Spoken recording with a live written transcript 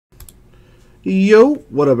Yo,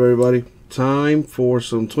 what up, everybody? Time for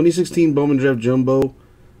some 2016 Bowman Draft Jumbo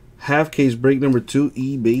half case break number 2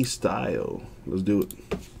 eBay style. Let's do it.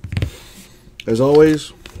 As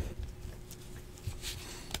always,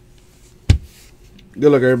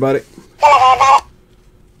 good luck, everybody.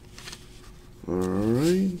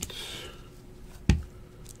 Alright.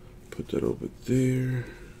 Put that over there.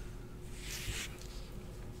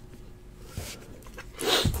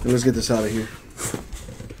 And let's get this out of here.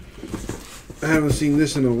 I haven't seen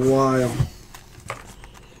this in a while.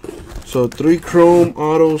 So 3 chrome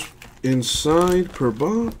autos inside per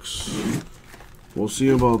box. We'll see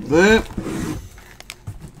about that.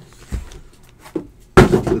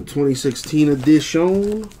 The 2016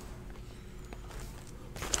 edition.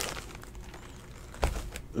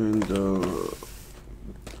 And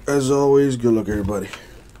as always, good luck, everybody.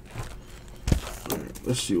 All right,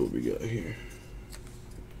 let's see what we got here.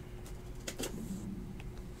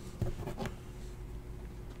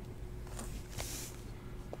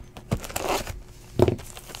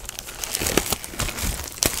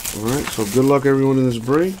 Alright, so good luck everyone in this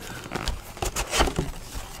break.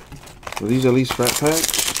 Are these at least fat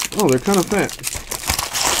packs? Oh, they're kind of fat.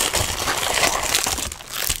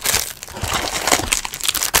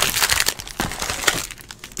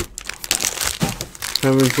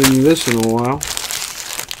 Haven't seen this in a while.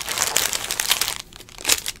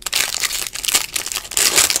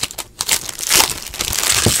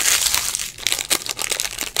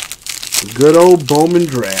 Good old Bowman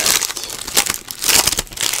draft.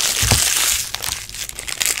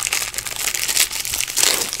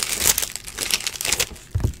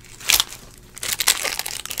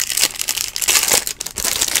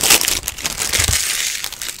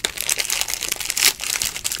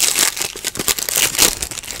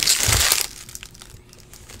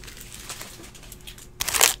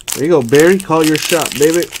 There you go, Barry. Call your shot,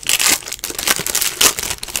 baby.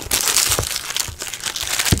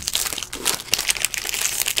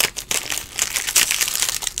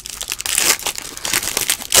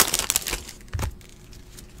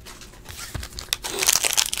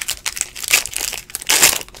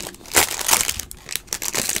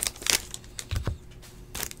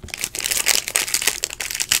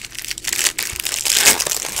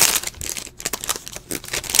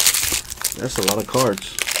 That's a lot of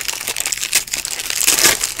cards.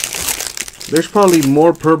 There's probably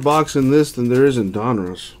more per box in this than there is in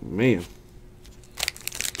Donruss. Man.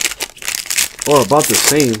 Or about the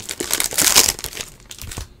same.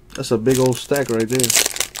 That's a big old stack right there.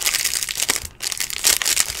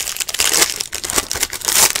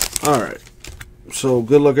 Alright. So,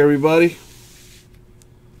 good luck, everybody.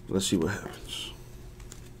 Let's see what happens.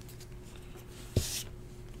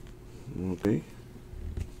 Okay.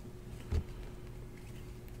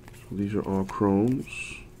 So these are all chromes.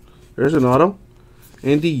 There's an auto.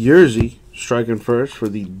 Andy Yerzy striking first for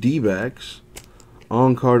the D-backs.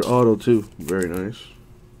 On-card auto, too. Very nice.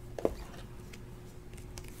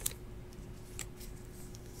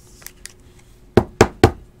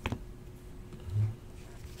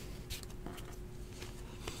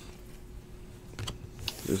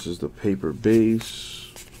 This is the paper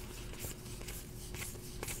base.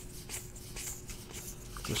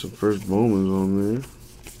 There's some first Bowmans on there.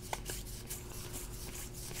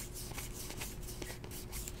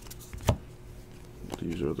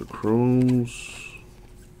 These are the chromes.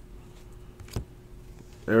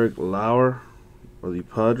 Eric Lauer or the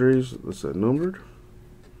Padres. That's that numbered?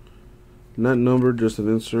 Not numbered, just an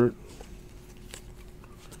insert.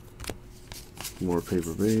 More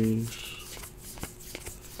paper base.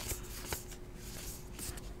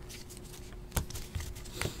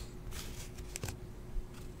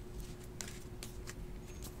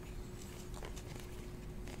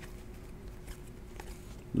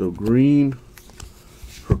 No green.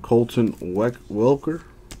 For Colton Welker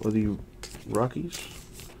of the Rockies.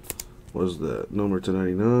 Was that number to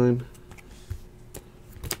 99?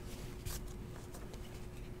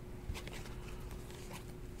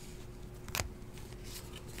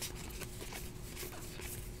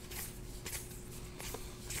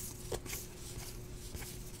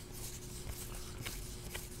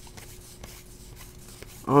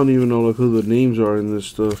 I don't even know who the names are in this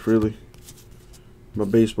stuff, really. My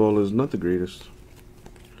baseball is not the greatest.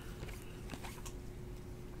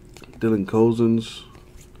 Dylan Cousins.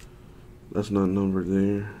 That's not numbered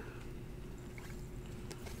there.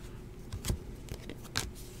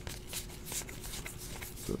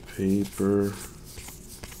 The paper.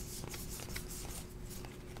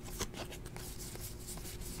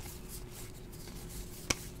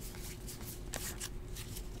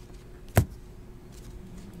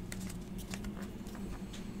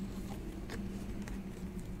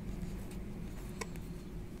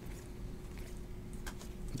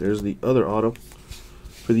 There's the other auto.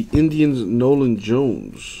 For the Indians, Nolan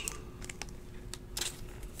Jones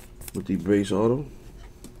with the base auto.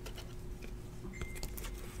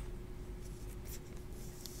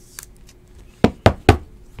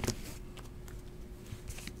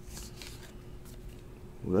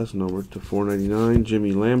 Well, that's numbered to 499.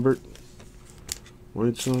 Jimmy Lambert,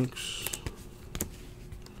 White Sox.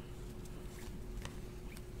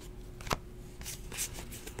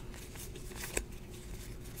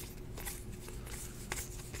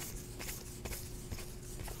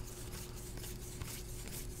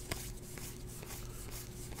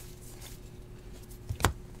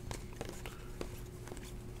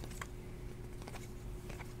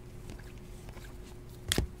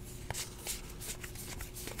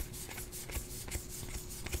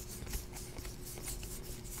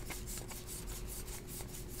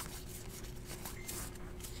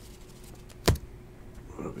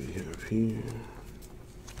 What do we have here?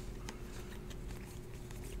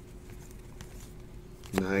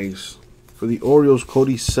 Nice. For the Orioles,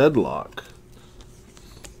 Cody Sedlock,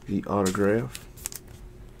 the autograph.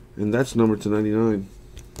 And that's numbered to 99.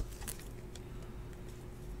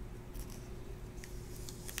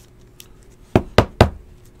 There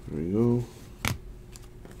we go.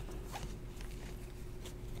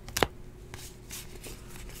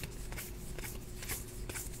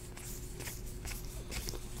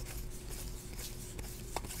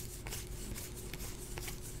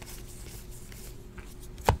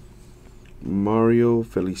 Mario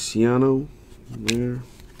Feliciano there.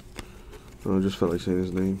 Oh, I just felt like saying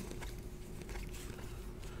his name.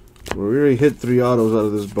 Well, we already hit 3 autos out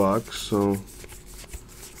of this box, so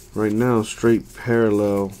right now straight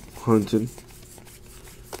parallel hunting.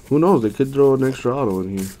 Who knows? They could throw an extra auto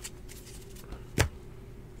in here.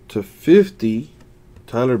 To 50,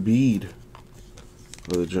 Tyler Beede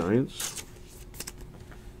for the Giants.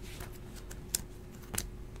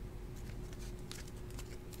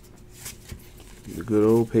 The good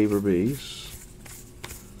old paper base.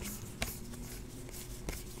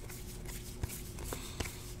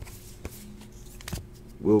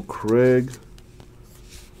 Will Craig,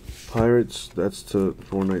 Pirates, that's to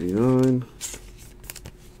 499.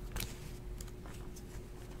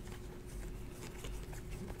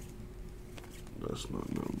 That's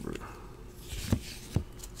not numbered.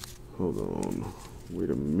 Hold on. Wait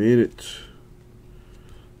a minute.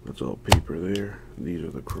 That's all paper there. These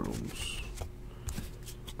are the chromes.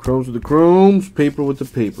 Chromes with the chromes, paper with the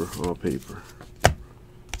paper, all paper.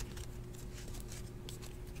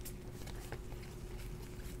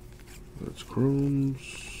 That's chromes,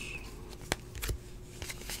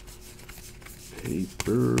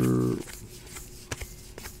 paper,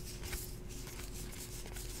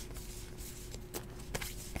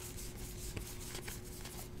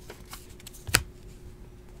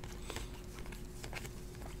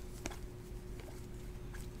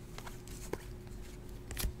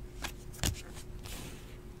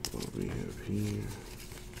 what we have here.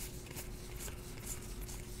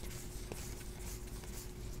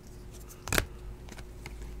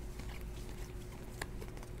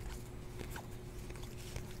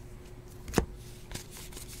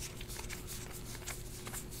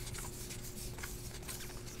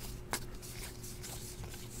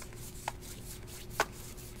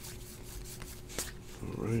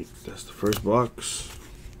 Alright, that's the first box.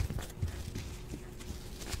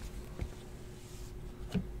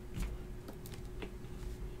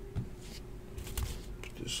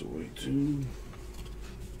 Put this away too.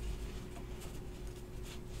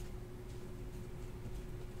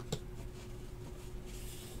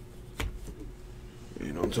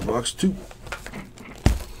 And on to box 2.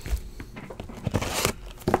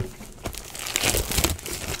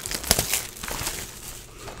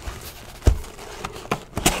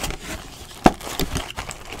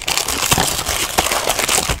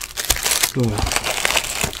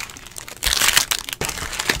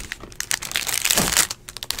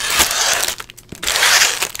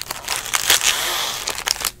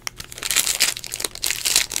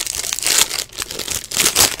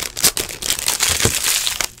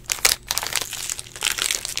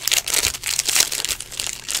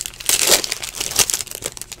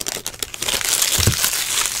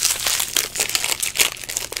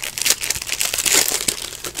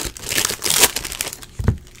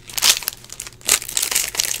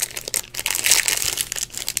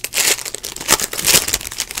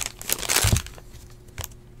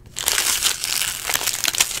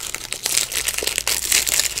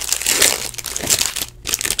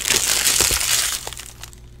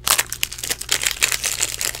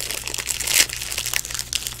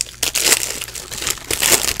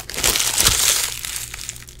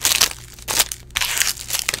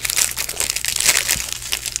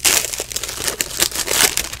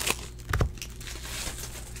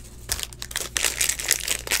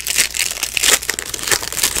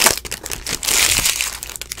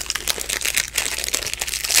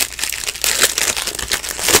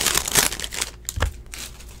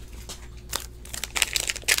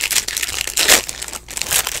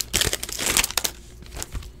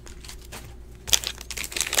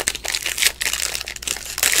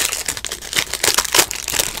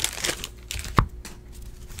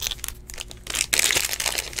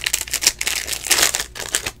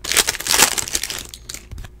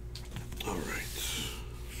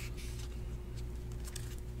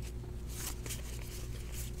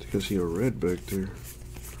 can see a red back there.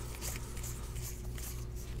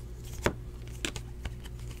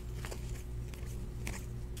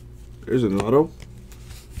 There's an auto.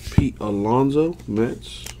 Pete Alonso,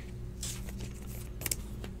 Mets.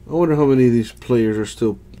 I wonder how many of these players are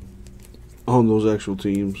still on those actual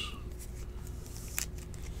teams.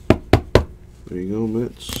 There you go,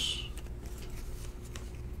 Mets.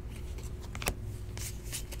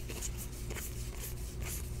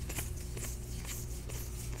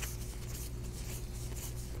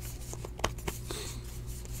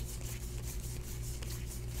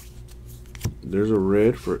 There's a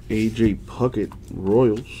red for AJ Puckett,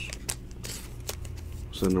 Royals.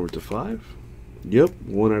 Send number to 5. Yep,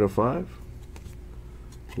 1 out of 5.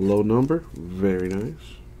 Low number, very nice.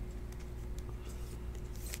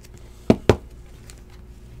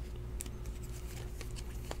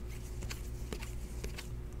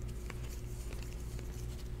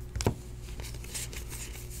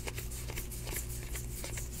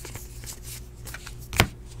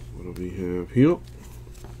 What do we have here?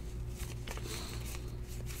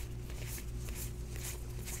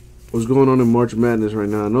 What's going on in March Madness right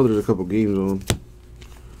now? I know there's a couple games on.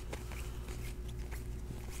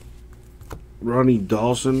 Ronnie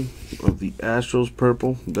Dawson of the Astros,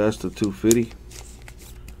 purple. That's the 250.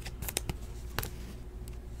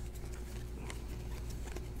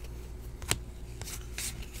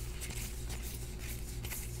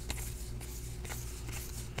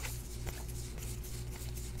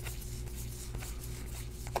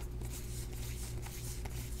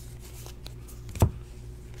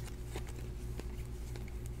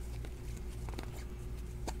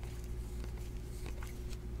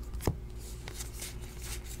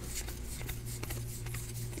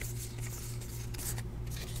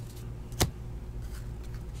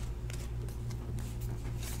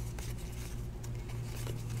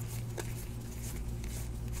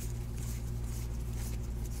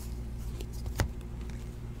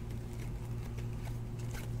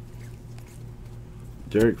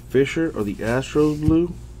 Derek Fisher of the Astros,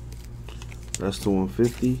 blue. That's the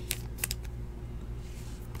 150.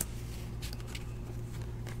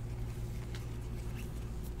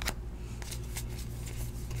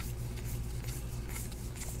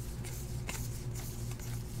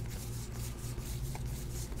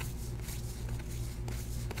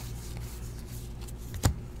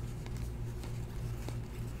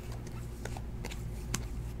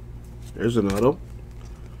 There's an auto.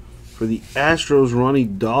 For the Astros, Ronnie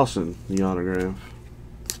Dawson, the autograph.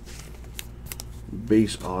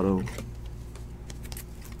 Base auto.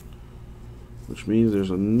 Which means there's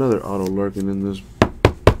another auto lurking in this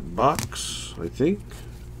box, I think.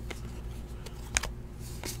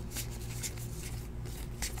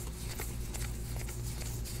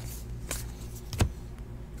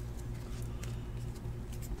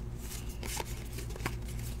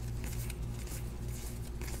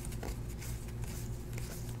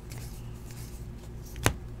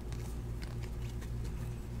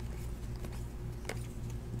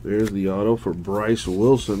 There's the auto for Bryce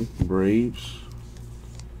Wilson, Braves.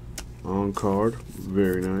 On card.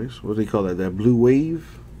 Very nice. What do they call that? That blue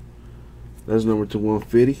wave? That's number to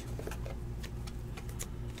 150.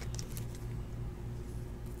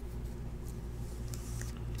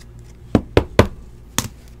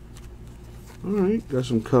 Alright, got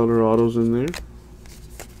some color autos in there.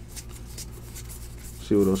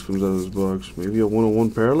 See what else comes out of this box. Maybe a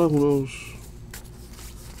 101 parallel, who knows?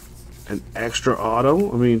 An extra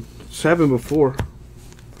auto. I mean, it's happened before.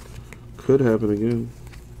 Could happen again.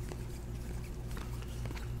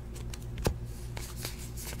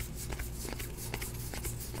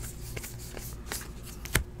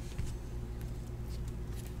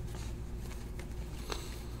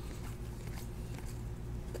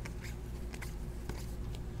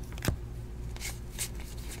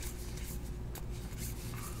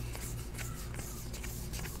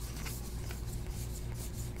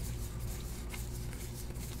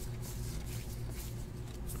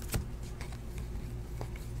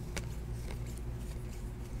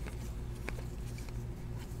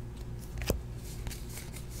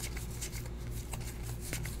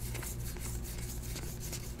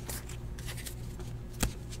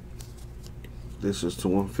 This is to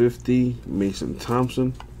 150, Mason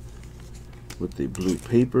Thompson with the blue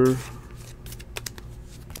paper.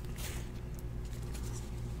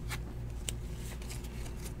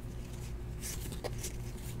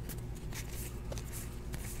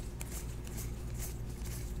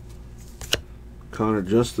 Connor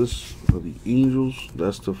Justice of the Angels,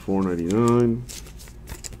 that's to 499.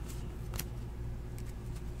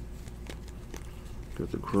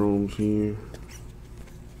 Got the chromes here.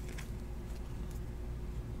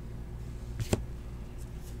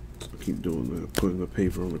 putting the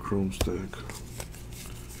paper on the chrome stack.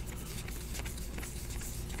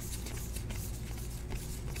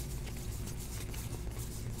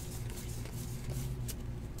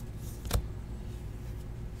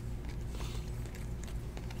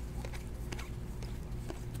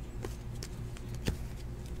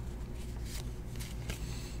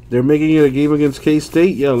 They're making it a game against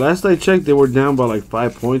K-State? Yeah, last I checked, they were down by like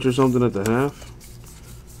 5 points or something at the half.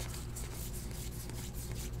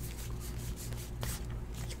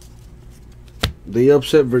 They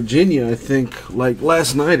upset Virginia, I think, like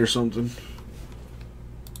last night or something.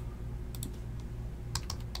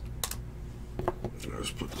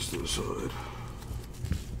 Let's put this to the side.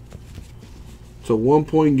 It's a 1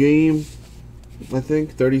 point game, I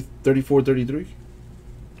think, 34-33.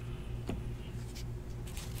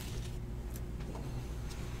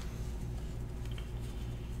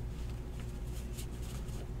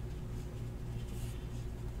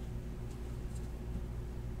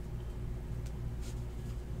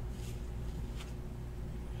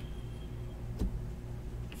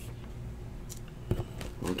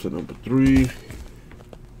 On to number 3.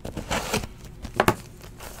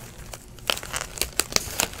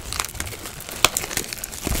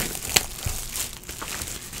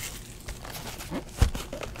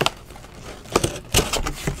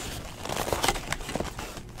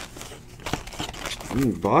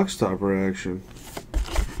 Box topper action.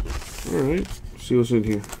 Alright, see what's in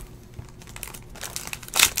here.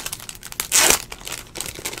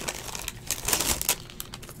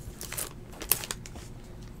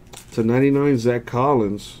 To 99, Zach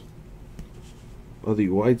Collins of the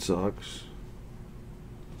White Sox.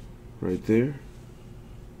 Right there.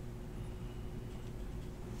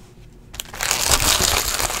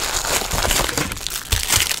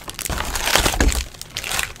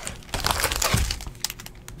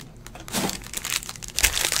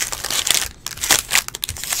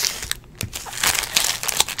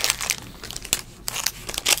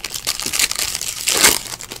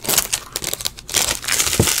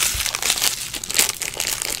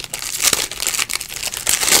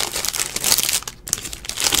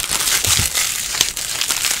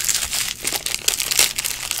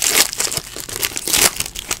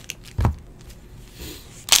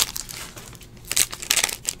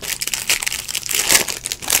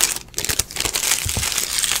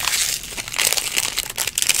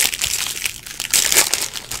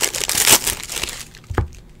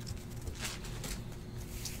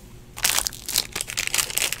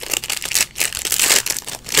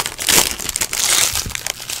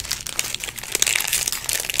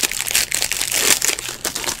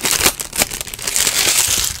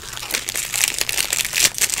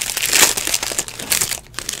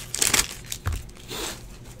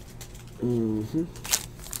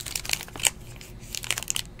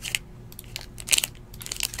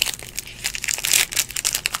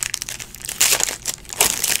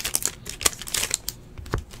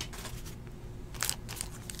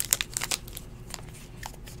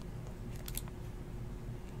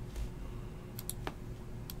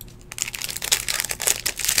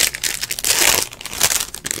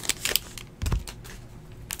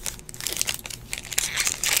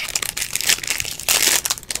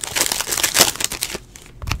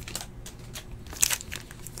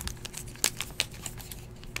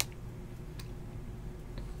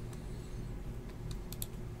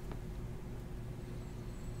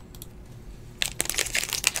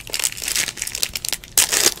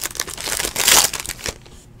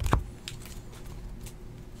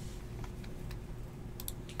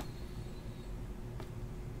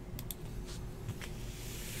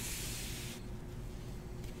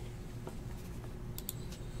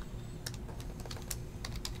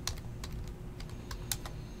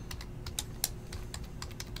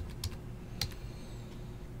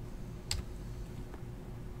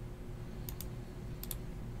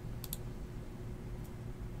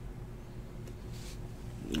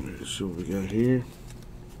 Let's see what we got here.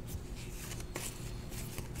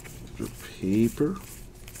 The paper.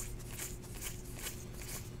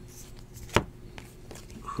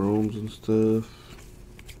 Chromes and stuff.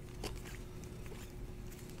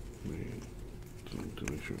 Man,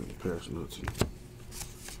 to make sure I don't pass nuts.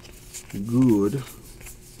 Good.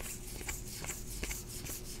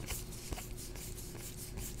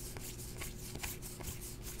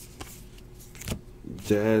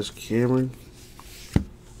 Daz Cameron.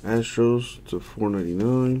 Astros to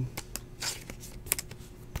 499.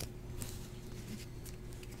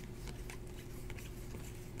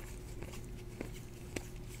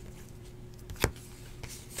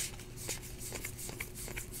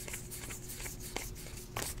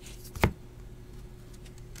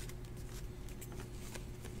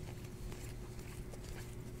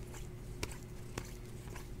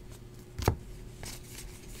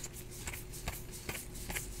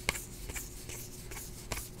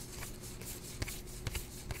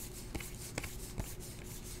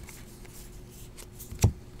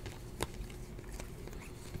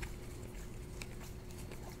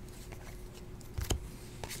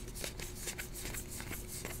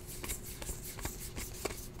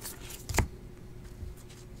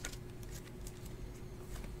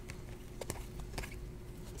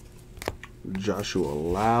 Joshua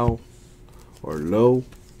Lau or Low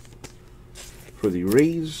for the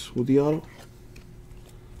Rays with the auto.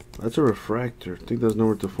 That's a refractor. I think that's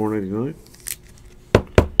numbered to 499.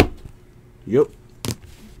 Yep.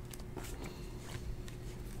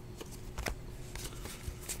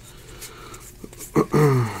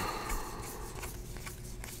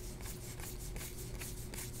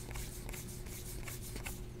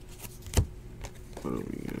 What do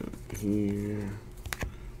we got here?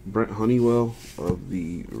 Brent Honeywell of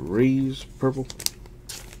the Rays, purple.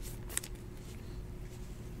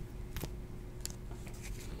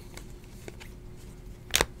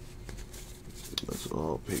 That's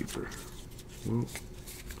all paper. Well,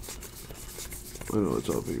 I know it's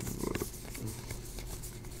all paper, but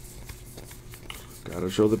gotta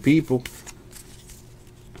show the people.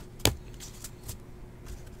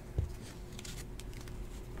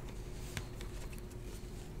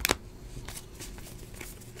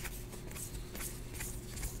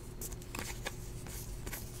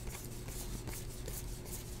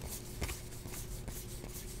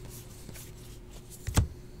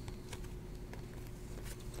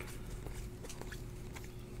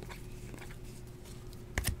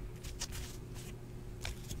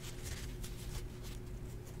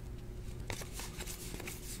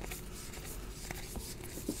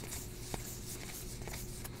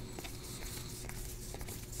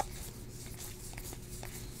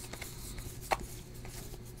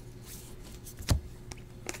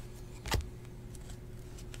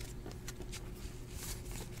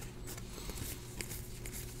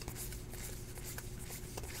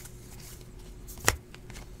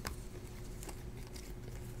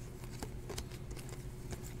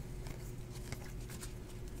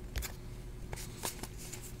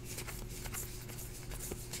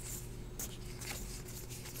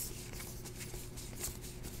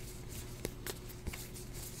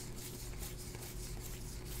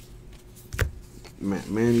 Matt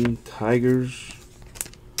Manning, Tigers.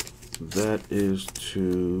 That is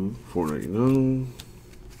to 499.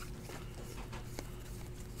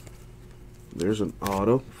 There's an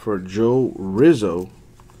auto for Joe Rizzo.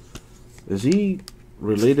 Is he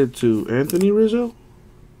related to Anthony Rizzo?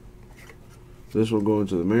 This will go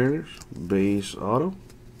into the Mariners. Base auto.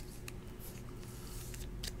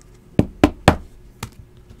 I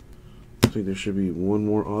think there should be one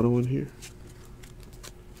more auto in here.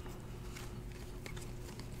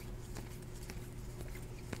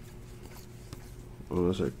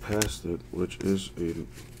 Unless I passed it, which is a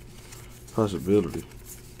possibility.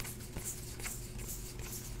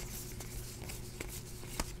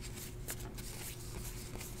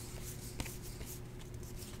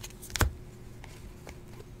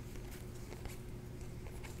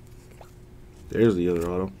 There's the other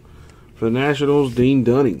auto. For the Nationals, Dean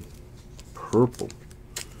Dunning. Purple.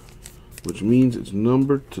 Which means it's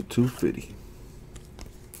numbered to 250.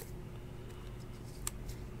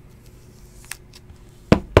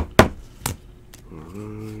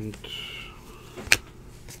 Alright.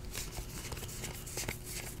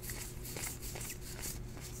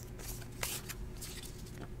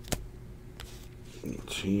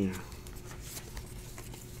 It's here.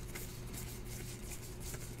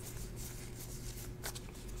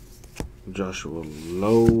 Joshua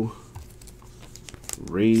Low,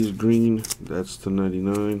 Rays green, that's to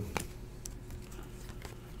 99.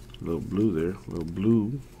 Little blue there, little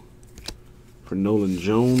blue. For Nolan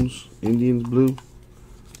Jones, Indians blue,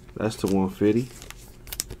 that's to 150.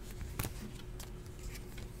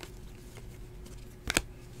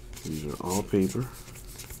 These are all paper.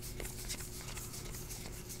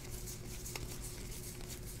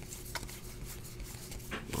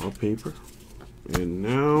 All paper. And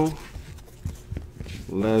now,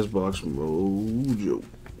 last box mojo.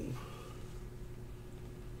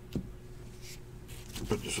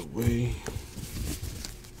 Put this away.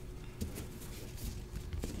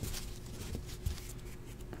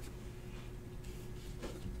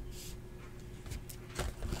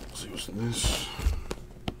 Let's see what's in this.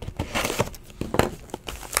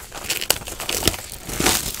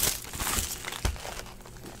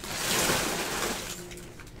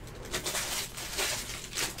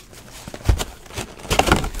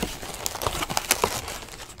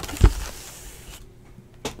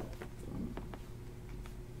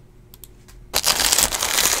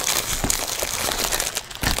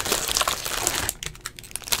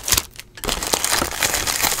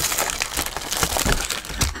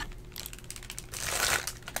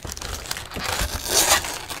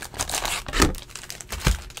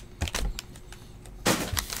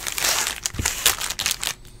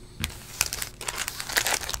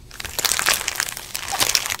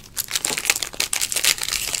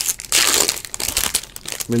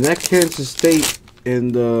 I mean, that Kansas State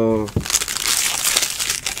and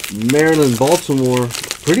Maryland, Baltimore,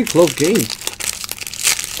 pretty close game.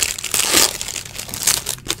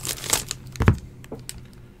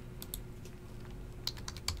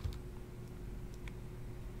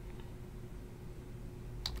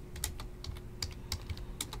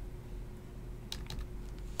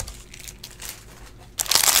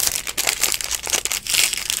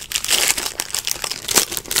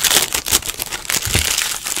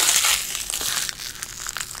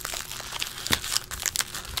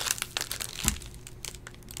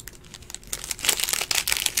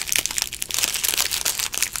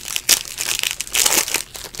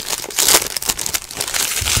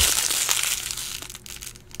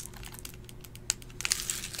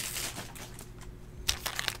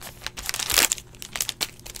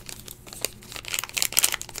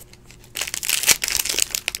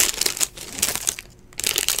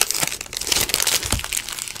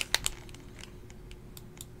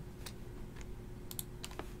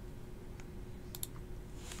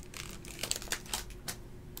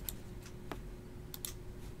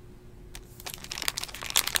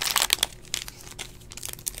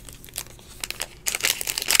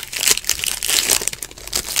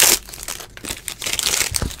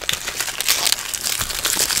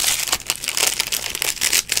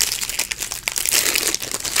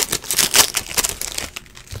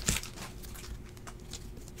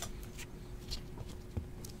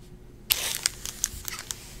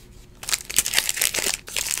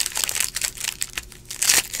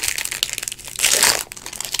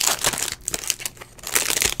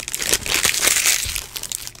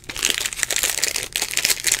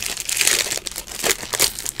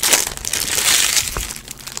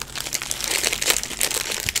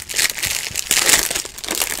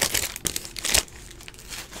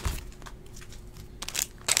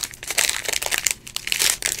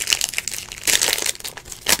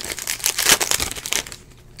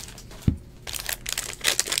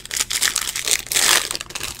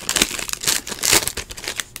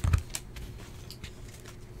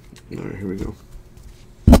 Alright, here we go.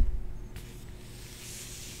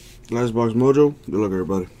 Last box mojo. Good luck,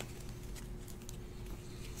 everybody.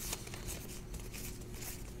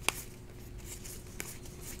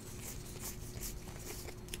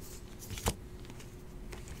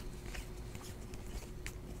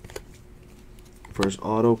 First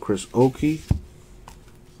auto, Chris Oakey,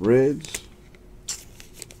 Reds.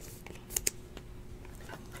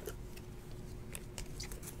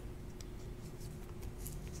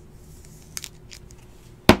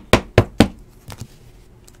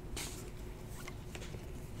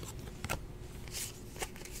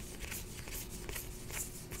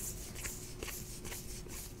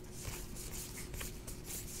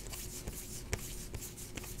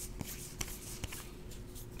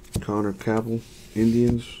 Connor Capel,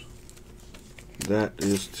 Indians. That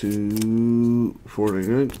is to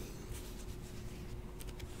 49. Got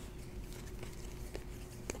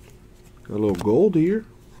a little gold here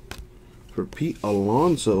for Pete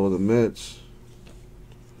Alonso of the Mets.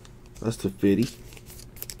 That's to 50.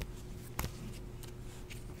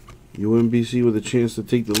 UMBC with a chance to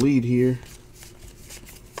take the lead here.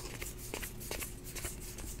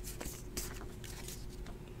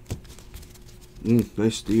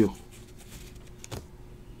 Nice steal.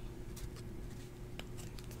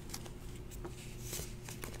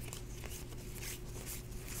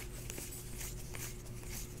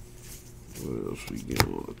 What else we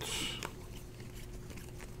got?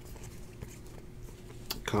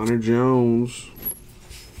 Connor Jones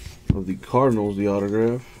of the Cardinals, the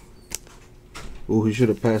autograph. Oh, he should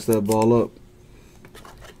have passed that ball up.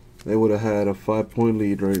 They would have had a 5-point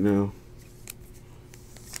lead right now.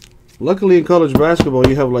 Luckily in college basketball,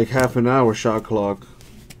 you have like half an hour shot clock.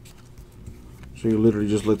 So you literally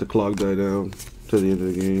just let the clock die down to the end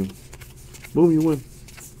of the game. Boom, you win.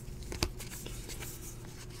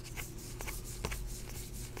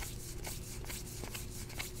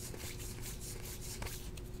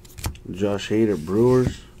 Josh Hader,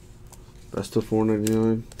 Brewers. That's to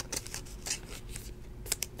 4.99.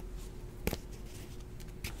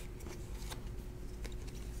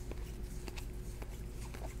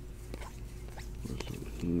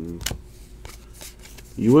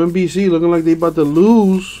 UMBC looking like they about to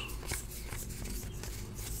lose.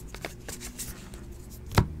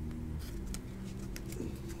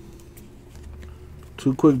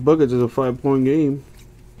 Two quick buckets is a 5-point game.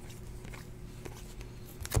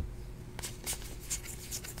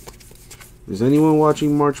 Is anyone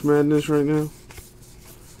watching March Madness right now?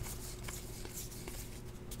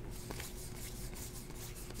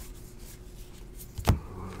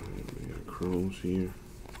 We got Chromes here.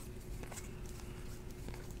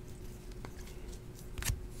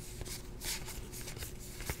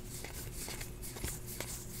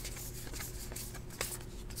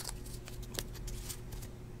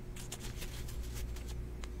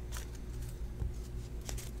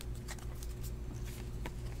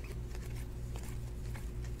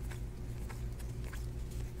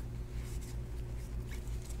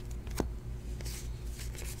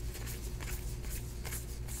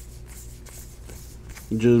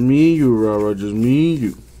 Just me and you, Rara. Just me and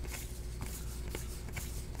you.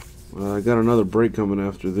 I got another break coming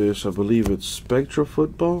after this. I believe it's Spectra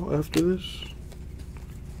Football after this.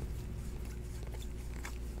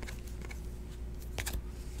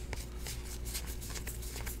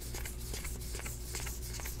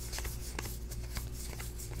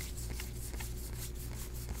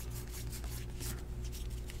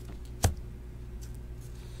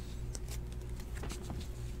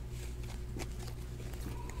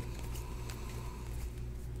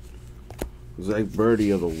 Zach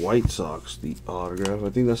Birdie of the White Sox, the autograph.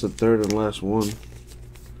 I think that's the third and last one.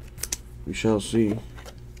 We shall see.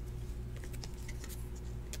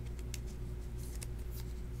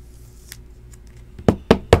 There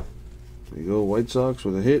you go, White Sox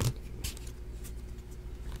with a hit.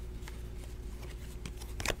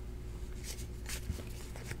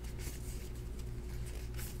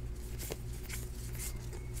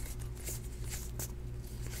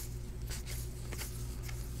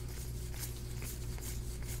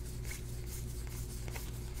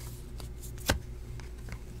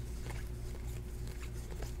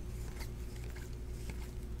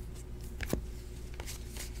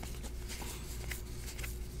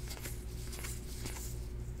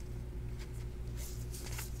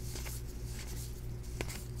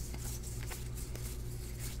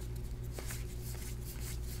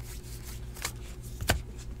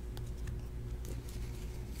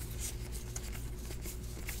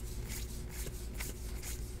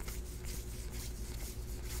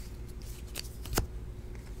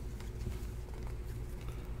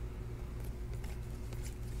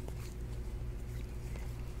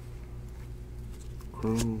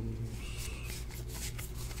 Chromes.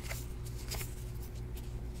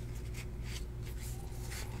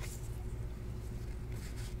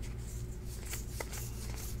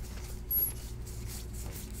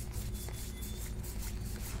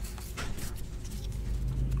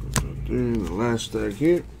 And the last stack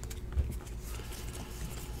here.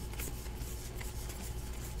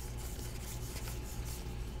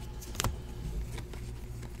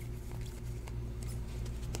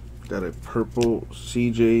 Got a purple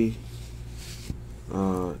CJ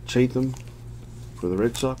Chatham for the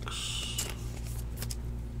Red Sox.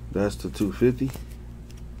 That's the 250.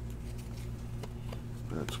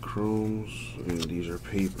 That's chromes, and these are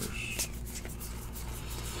papers.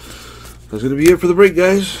 That's going to be it for the break,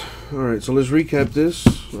 guys. Alright, so let's recap this.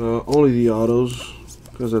 Only the autos,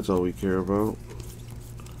 because that's all we care about.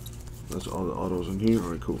 That's all the autos in here.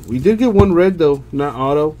 Alright, cool. We did get one red, though, not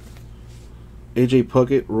auto. AJ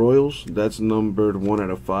Puckett Royals. That's numbered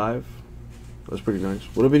 1/5. That's pretty nice.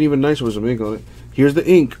 Would have been even nicer with some ink on it. Here's the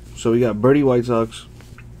ink. So we got Birdie White Sox,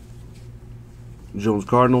 Jones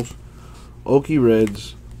Cardinals, Okie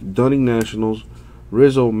Reds, Dunning Nationals,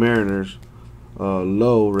 Rizzo Mariners,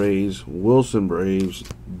 Lowe Rays, Wilson Braves,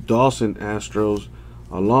 Dawson Astros,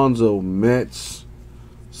 Alonso Mets,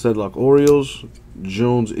 Sedlock Orioles,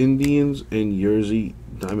 Jones Indians, and Yerzy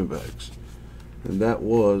Diamondbacks. And that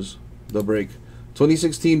was the break.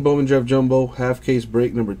 2016 Bowman Draft Jumbo half case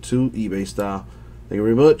break number 2 eBay style. Thank you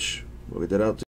very much. We'll get that out to you.